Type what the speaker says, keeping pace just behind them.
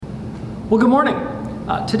Well, good morning.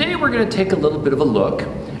 Today we're going to take a little bit of a look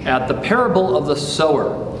at the parable of the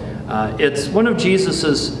sower. It's one of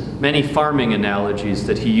Jesus's many farming analogies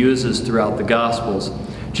that he uses throughout the Gospels.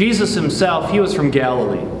 Jesus himself, he was from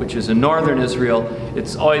Galilee, which is in northern Israel.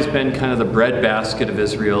 It's always been kind of the breadbasket of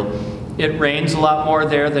Israel. It rains a lot more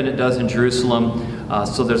there than it does in Jerusalem,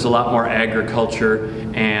 so there's a lot more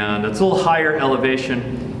agriculture, and it's a little higher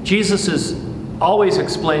elevation. Jesus is always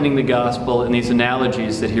explaining the gospel in these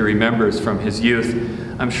analogies that he remembers from his youth.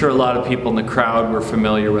 I'm sure a lot of people in the crowd were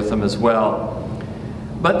familiar with them as well.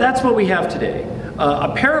 But that's what we have today.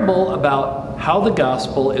 A parable about how the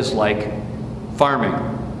gospel is like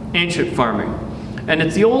farming, ancient farming. And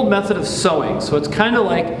it's the old method of sowing. So it's kind of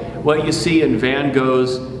like what you see in Van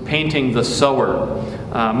Gogh's painting The Sower,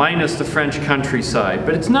 minus the French countryside.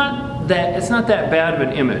 But it's not that bad of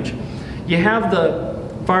an image. You have the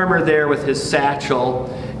farmer there with his satchel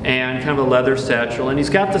and kind of a leather satchel, and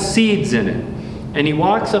he's got the seeds in it. And he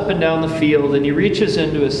walks up and down the field, and he reaches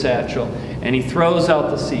into his satchel, and he throws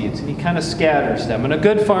out the seeds, and he kind of scatters them. And a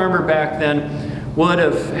good farmer back then would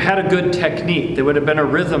have had a good technique. There would have been a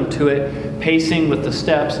rhythm to it, pacing with the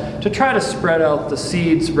steps, to try to spread out the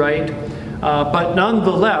seeds right. But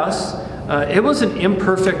nonetheless, it was an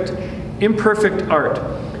imperfect art.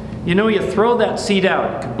 You know, you throw that seed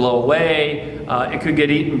out, it could blow away, it could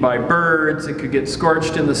get eaten by birds, it could get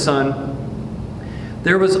scorched in the sun.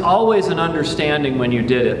 There was always an understanding when you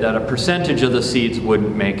did it that a percentage of the seeds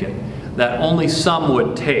wouldn't make it, that only some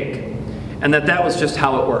would take, and that was just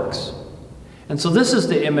how it works. And so this is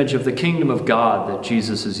the image of the kingdom of God that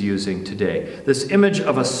Jesus is using today. This image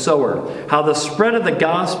of a sower, how the spread of the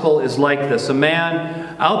gospel is like this. A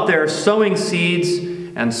man out there sowing seeds,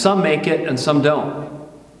 and some make it and some don't.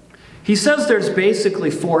 He says there's basically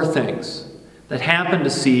four things that happen to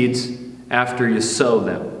seeds after you sow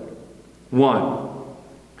them. 1,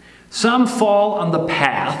 some fall on the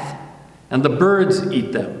path and the birds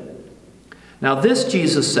eat them. Now this,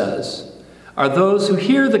 Jesus says, are those who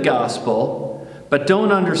hear the gospel but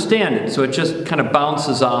don't understand it, so it just kind of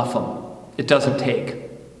bounces off them. It doesn't take.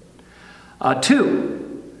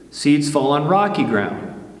 2, seeds fall on rocky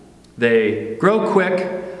ground. They grow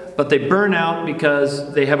quick, but they burn out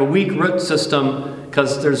because they have a weak root system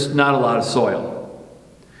because there's not a lot of soil.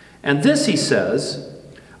 And this, he says,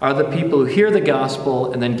 are the people who hear the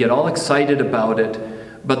gospel and then get all excited about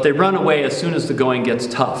it, but they run away as soon as the going gets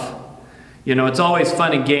tough. You know, it's always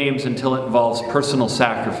fun and games until it involves personal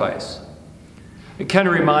sacrifice. It kind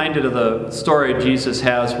of reminded of the story Jesus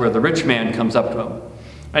has where the rich man comes up to him.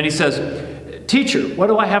 And he says, "Teacher, what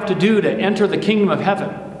do I have to do to enter the kingdom of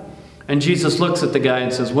heaven?" And Jesus looks at the guy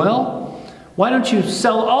and says, "Well, why don't you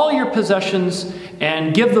sell all your possessions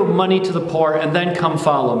and give the money to the poor and then come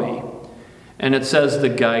follow me?" And it says the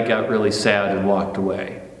guy got really sad and walked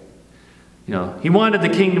away. You know, he wanted the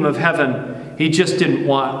kingdom of heaven. He just didn't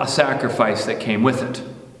want a sacrifice that came with it.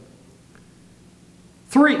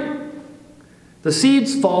 3, the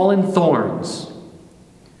seeds fall in thorns.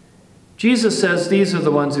 Jesus says these are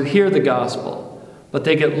the ones who hear the gospel, but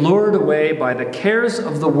they get lured away by the cares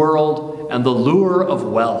of the world and the lure of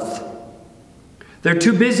wealth. They're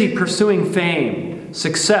too busy pursuing fame,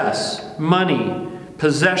 success, money,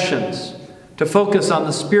 possessions, to focus on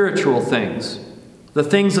the spiritual things, the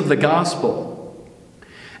things of the gospel.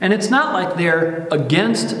 And it's not like they're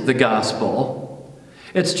against the gospel.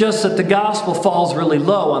 It's just that the gospel falls really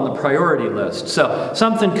low on the priority list. So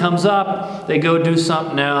something comes up, they go do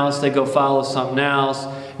something else, they go follow something else.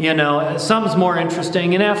 You know, something's more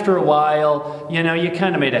interesting, and after a while, you know, you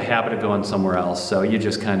kind of made a habit of going somewhere else, so you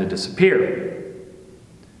just kind of disappear.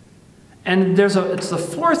 And it's the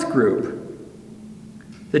fourth group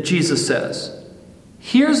that Jesus says,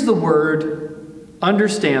 hears the word,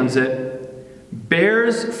 understands it,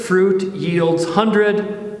 bears fruit, yields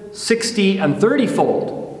 100, 60, and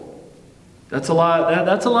 30-fold. That's a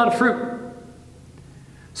lot of fruit.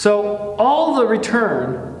 So all the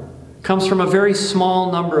return comes from a very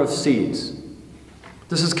small number of seeds.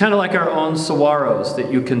 This is kind of like our own saguaros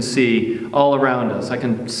that you can see all around us. I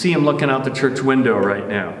can see them looking out the church window right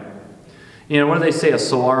now. You know, what do they say? A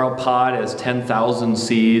saguaro pod has 10,000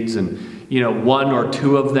 seeds, and, you know, 1 or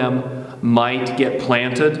 2 of them might get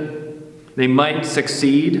planted. They might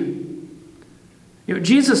succeed. You know,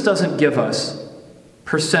 Jesus doesn't give us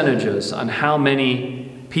percentages on how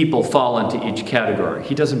many people fall into each category.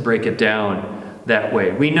 He doesn't break it down that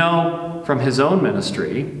way. We know from his own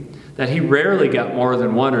ministry that he rarely got more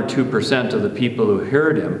than 1 or 2% of the people who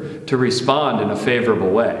heard him to respond in a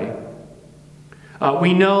favorable way.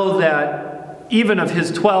 We know that even of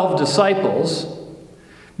his 12 disciples,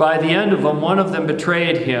 by the end of them, one of them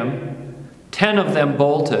betrayed him, 10 of them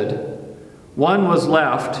bolted, One was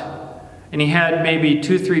left, and he had maybe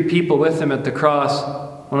 2-3 people with him at the cross.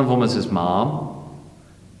 One of them was his mom.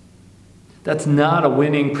 That's not a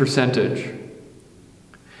winning percentage.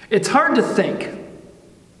 It's hard to think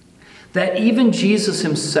that even Jesus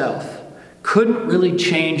himself couldn't really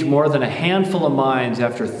change more than a handful of minds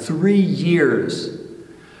after 3 years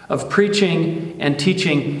of preaching and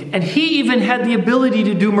teaching. And he even had the ability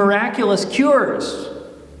to do miraculous cures.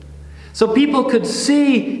 So people could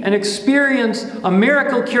see and experience a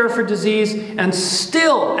miracle cure for disease, and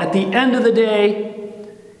still, at the end of the day,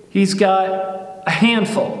 he's got a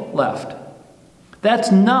handful left.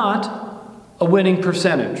 That's not a winning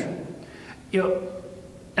percentage.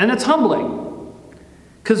 And it's humbling,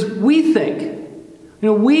 because we think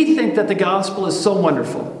that the gospel is so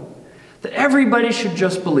wonderful, that everybody should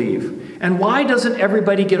just believe. And why doesn't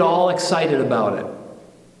everybody get all excited about it?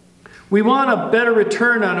 We want a better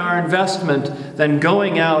return on our investment than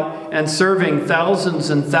going out and serving thousands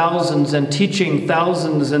and thousands and teaching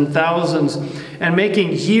thousands and thousands and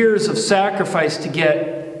making years of sacrifice to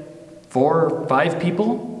get 4 or 5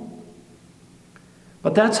 people.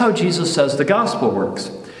 But that's how Jesus says the gospel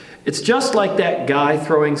works. It's just like that guy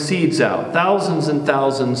throwing seeds out, thousands and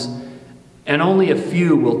thousands, and only a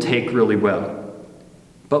few will take really well,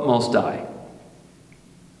 but most die.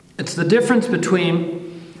 It's the difference between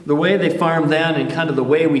the way they farmed then and kind of the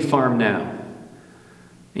way we farm now.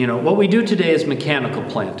 What we do today is mechanical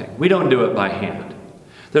planting. We don't do it by hand.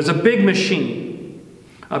 There's a big machine,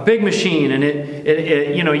 and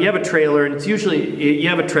you have a trailer, and it's usually, you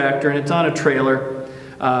have a tractor, and it's on a trailer.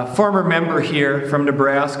 Former member here from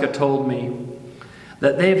Nebraska told me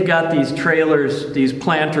that they've got these trailers, these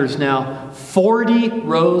planters now, 40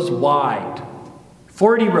 rows wide.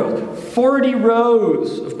 40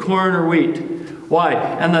 rows of corn or wheat wide.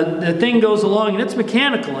 And the thing goes along, and it's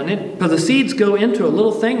mechanical, but the seeds go into a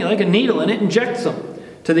little thing like a needle, and it injects them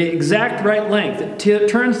to the exact right length. It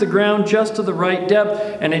turns the ground just to the right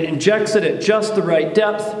depth, and it injects it at just the right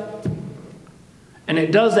depth. And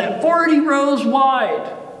it does that 40 rows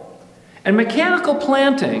wide. And mechanical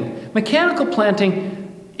planting,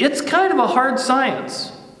 it's kind of a hard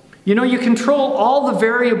science. You control all the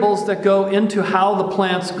variables that go into how the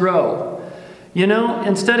plants grow.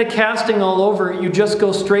 Instead of casting all over it, you just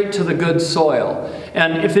go straight to the good soil.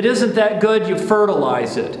 And if it isn't that good, you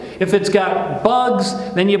fertilize it. If it's got bugs,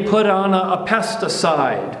 then you put on a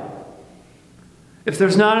pesticide. If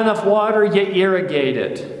there's not enough water, you irrigate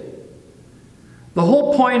it. The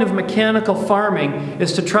whole point of mechanical farming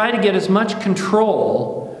is to try to get as much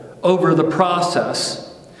control over the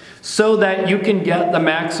process so that you can get the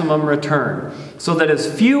maximum return. So that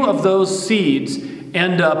as few of those seeds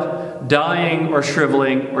end up dying or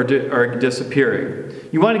shriveling or disappearing.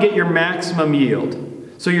 You want to get your maximum yield.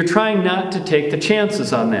 So you're trying not to take the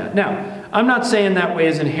chances on that. Now, I'm not saying that way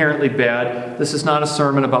is inherently bad. This is not a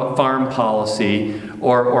sermon about farm policy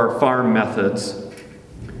or farm methods.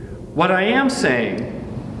 What I am saying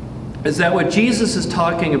is that what Jesus is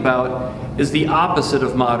talking about is the opposite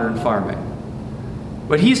of modern farming.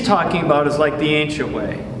 What he's talking about is like the ancient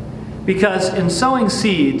way. Because in sowing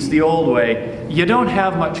seeds, the old way, you don't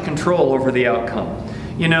have much control over the outcome.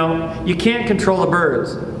 You can't control the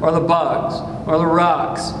birds, or the bugs, or the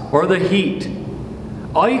rocks, or the heat.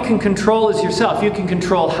 All you can control is yourself. You can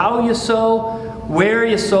control how you sow, where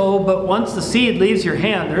you sow, but once the seed leaves your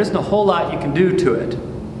hand, there isn't a whole lot you can do to it.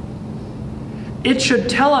 It should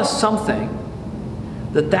tell us something,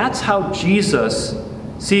 that's how Jesus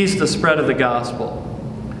sees the spread of the gospel.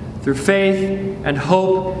 Through faith and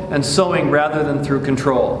hope and sowing rather than through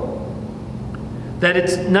control. That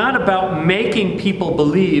it's not about making people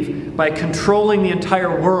believe by controlling the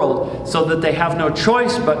entire world so that they have no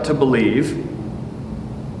choice but to believe,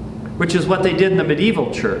 which is what they did in the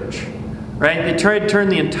medieval church. Right? They tried to turn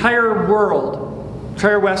the entire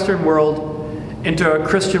Western world into a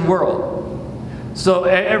Christian world. So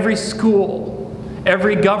every school,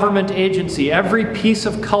 every government agency, every piece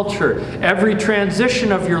of culture, every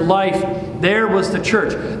transition of your life, there was the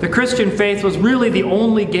church. The Christian faith was really the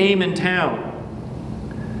only game in town.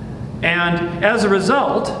 And as a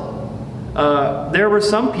result, there were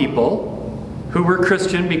some people who were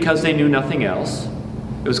Christian because they knew nothing else.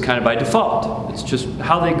 It was kind of by default. It's just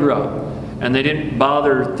how they grew up. And they didn't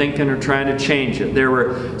bother thinking or trying to change it. There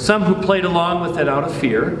were some who played along with it out of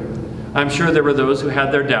fear. I'm sure there were those who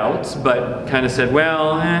had their doubts, but kind of said,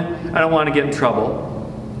 I don't want to get in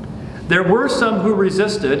trouble. There were some who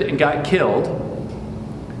resisted and got killed,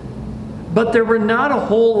 but there were not a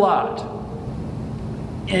whole lot.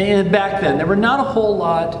 And back then, there were not a whole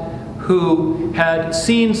lot who had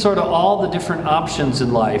seen sort of all the different options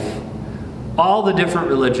in life, all the different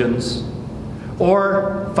religions,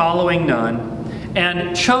 or following none,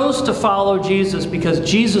 and chose to follow Jesus because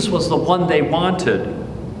Jesus was the one they wanted.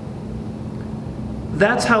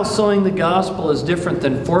 That's how sowing the gospel is different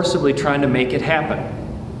than forcibly trying to make it happen.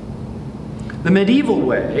 The medieval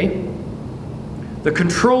way, the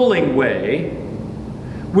controlling way,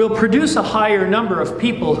 will produce a higher number of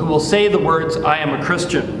people who will say the words, "I am a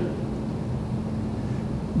Christian."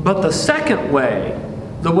 But the second way,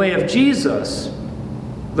 the way of Jesus,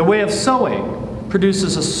 the way of sowing,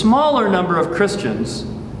 produces a smaller number of Christians,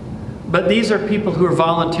 but these are people who are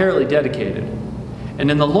voluntarily dedicated. And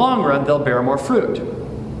in the long run, they'll bear more fruit.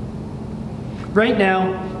 Right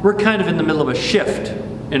now, we're kind of in the middle of a shift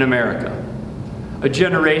in America. A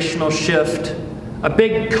generational shift, a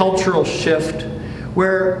big cultural shift,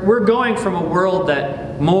 where we're going from a world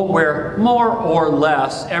where more or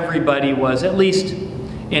less everybody was, at least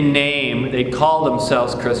in name, they'd call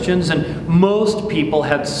themselves Christians, and most people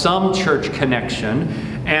had some church connection,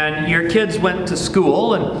 and your kids went to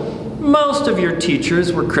school, and most of your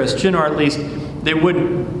teachers were Christian, or at least they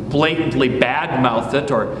wouldn't blatantly badmouth it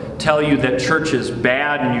or tell you that church is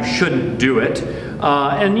bad and you shouldn't do it.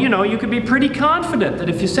 And you could be pretty confident that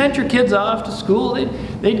if you sent your kids off to school,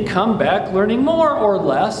 they'd come back learning more or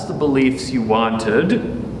less the beliefs you wanted.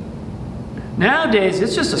 Nowadays,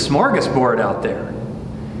 it's just a smorgasbord out there.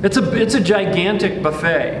 It's a gigantic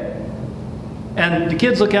buffet. And the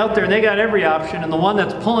kids look out there and they got every option, and the one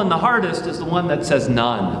that's pulling the hardest is the one that says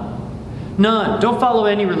none. None. Don't follow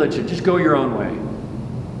any religion. Just go your own way.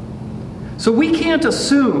 So we can't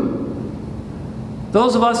assume,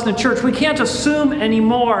 those of us in the church, we can't assume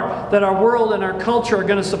anymore that our world and our culture are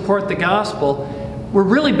going to support the gospel. We're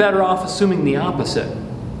really better off assuming the opposite.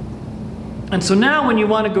 And so now when you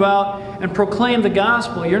want to go out and proclaim the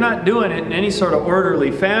gospel, you're not doing it in any sort of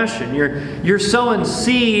orderly fashion. You're sowing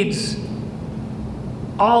seeds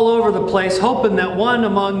all over the place, hoping that one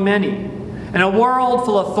among many, in a world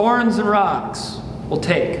full of thorns and rocks, will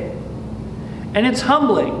take. And it's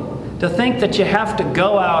humbling to think that you have to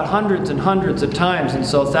go out hundreds and hundreds of times and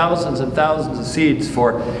sow thousands and thousands of seeds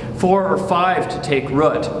for 4 or 5 to take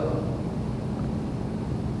root.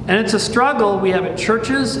 And it's a struggle we have at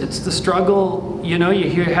churches. It's the struggle, you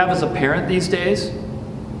have as a parent these days.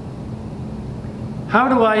 How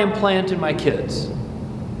do I implant in my kids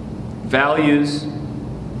values,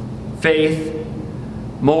 faith,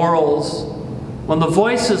 morals, when the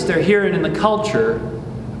voices they're hearing in the culture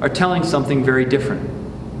are telling something very different?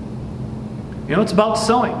 It's about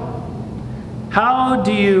sowing. How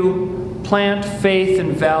do you plant faith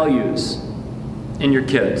and values in your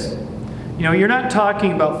kids? You're not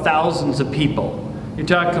talking about thousands of people. You're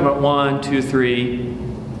talking about 1, 2, 3,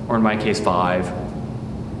 or in my case 5.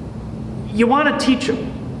 You want to teach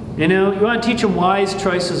them. You want to teach them wise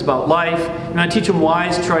choices about life. You want to teach them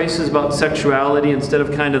wise choices about sexuality instead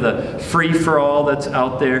of kind of the free-for-all that's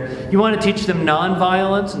out there. You want to teach them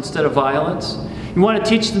nonviolence instead of violence. You want to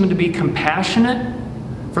teach them to be compassionate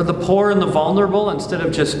for the poor and the vulnerable instead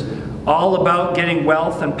of just all about getting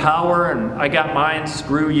wealth and power and I got mine,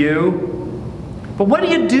 screw you. But what do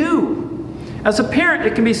you do? As a parent,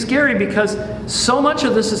 it can be scary because so much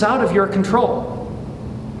of this is out of your control.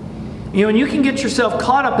 And you can get yourself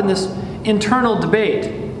caught up in this internal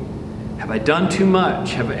debate. Have I done too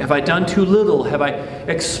much? Have I done too little? Have I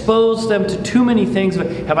exposed them to too many things?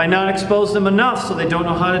 Have I not exposed them enough so they don't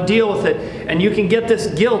know how to deal with it? And you can get this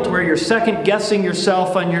guilt where you're second-guessing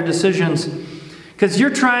yourself on your decisions because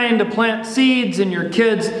you're trying to plant seeds in your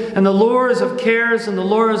kids, and the lures of cares and the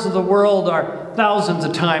lures of the world are thousands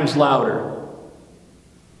of times louder.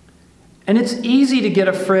 And it's easy to get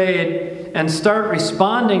afraid and start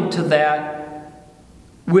responding to that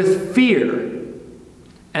with fear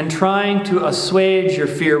and trying to assuage your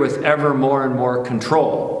fear with ever more and more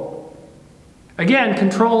control. Again,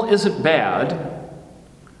 control isn't bad.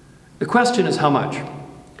 The question is how much.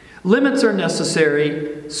 Limits are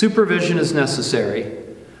necessary, supervision is necessary,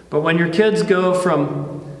 but when your kids go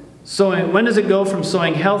from sowing, when does it go from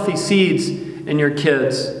sowing healthy seeds in your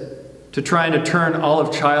kids to trying to turn all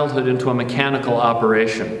of childhood into a mechanical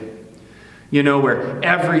operation? Where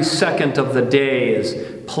every second of the day is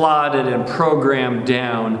plotted and programmed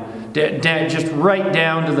down, just right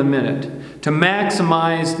down to the minute, to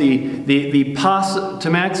maximize to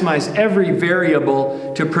maximize every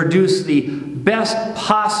variable to produce the best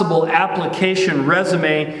possible application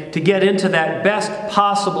resume to get into that best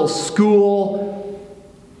possible school.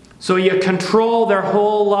 So you control their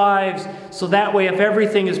whole lives, so that way if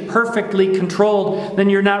everything is perfectly controlled, then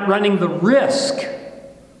you're not running the risk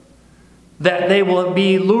that they will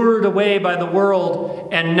be lured away by the world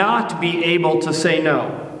and not be able to say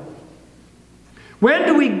no. When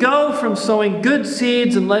do we go from sowing good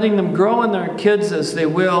seeds and letting them grow in our kids as they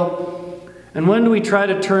will, and when do we try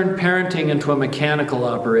to turn parenting into a mechanical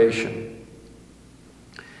operation?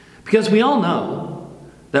 Because we all know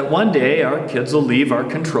that one day our kids will leave our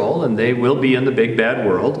control and they will be in the big bad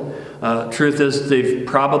world. Truth is, they've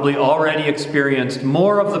probably already experienced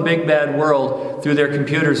more of the big bad world through their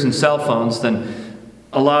computers and cell phones than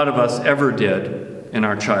a lot of us ever did in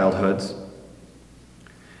our childhoods.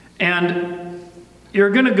 And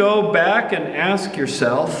you're going to go back and ask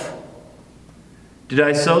yourself, did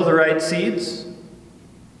I sow the right seeds?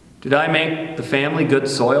 Did I make the family good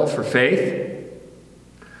soil for faith?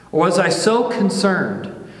 Or was I so concerned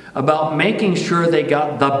about making sure they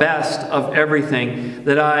got the best of everything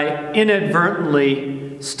that I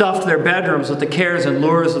inadvertently stuffed their bedrooms with the cares and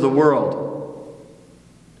lures of the world?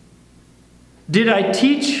 Did I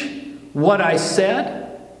teach what I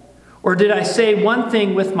said? Or did I say one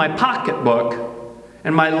thing with my pocketbook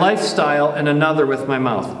and my lifestyle and another with my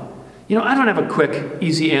mouth? You know, I don't have a quick,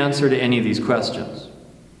 easy answer to any of these questions.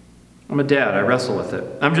 I'm a dad. I wrestle with it.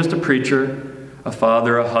 I'm just a preacher, a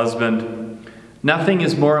father, a husband. Nothing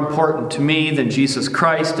is more important to me than Jesus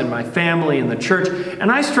Christ and my family and the church.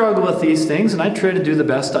 And I struggle with these things, and I try to do the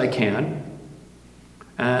best I can.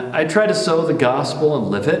 I try to sow the gospel and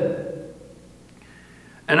live it.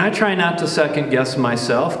 And I try not to second guess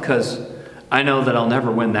myself, because I know that I'll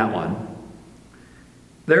never win that one.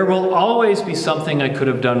 There will always be something I could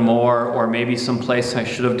have done more, or maybe some place I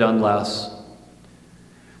should have done less.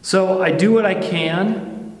 So I do what I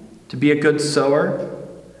can to be a good sower,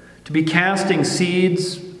 to be casting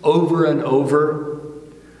seeds over and over,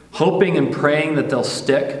 hoping and praying that they'll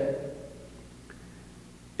stick.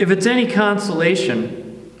 If it's any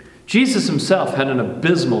consolation, Jesus himself had an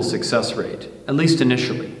abysmal success rate, at least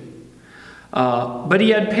initially. But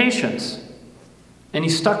he had patience, and he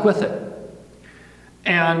stuck with it.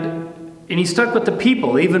 And he stuck with the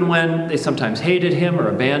people, even when they sometimes hated him or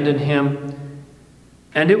abandoned him.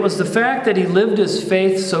 And it was the fact that he lived his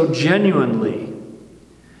faith so genuinely,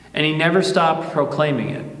 and he never stopped proclaiming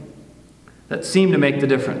it, that seemed to make the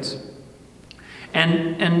difference.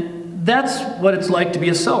 And that's what it's like to be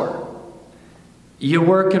a sower. You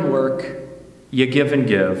work and work, you give and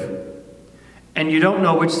give, and you don't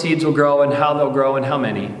know which seeds will grow and how they'll grow and how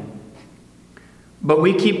many. But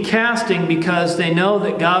we keep casting because they know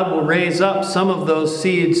that God will raise up some of those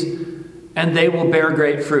seeds and they will bear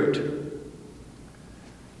great fruit.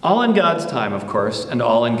 All in God's time, of course, and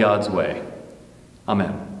all in God's way.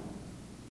 Amen.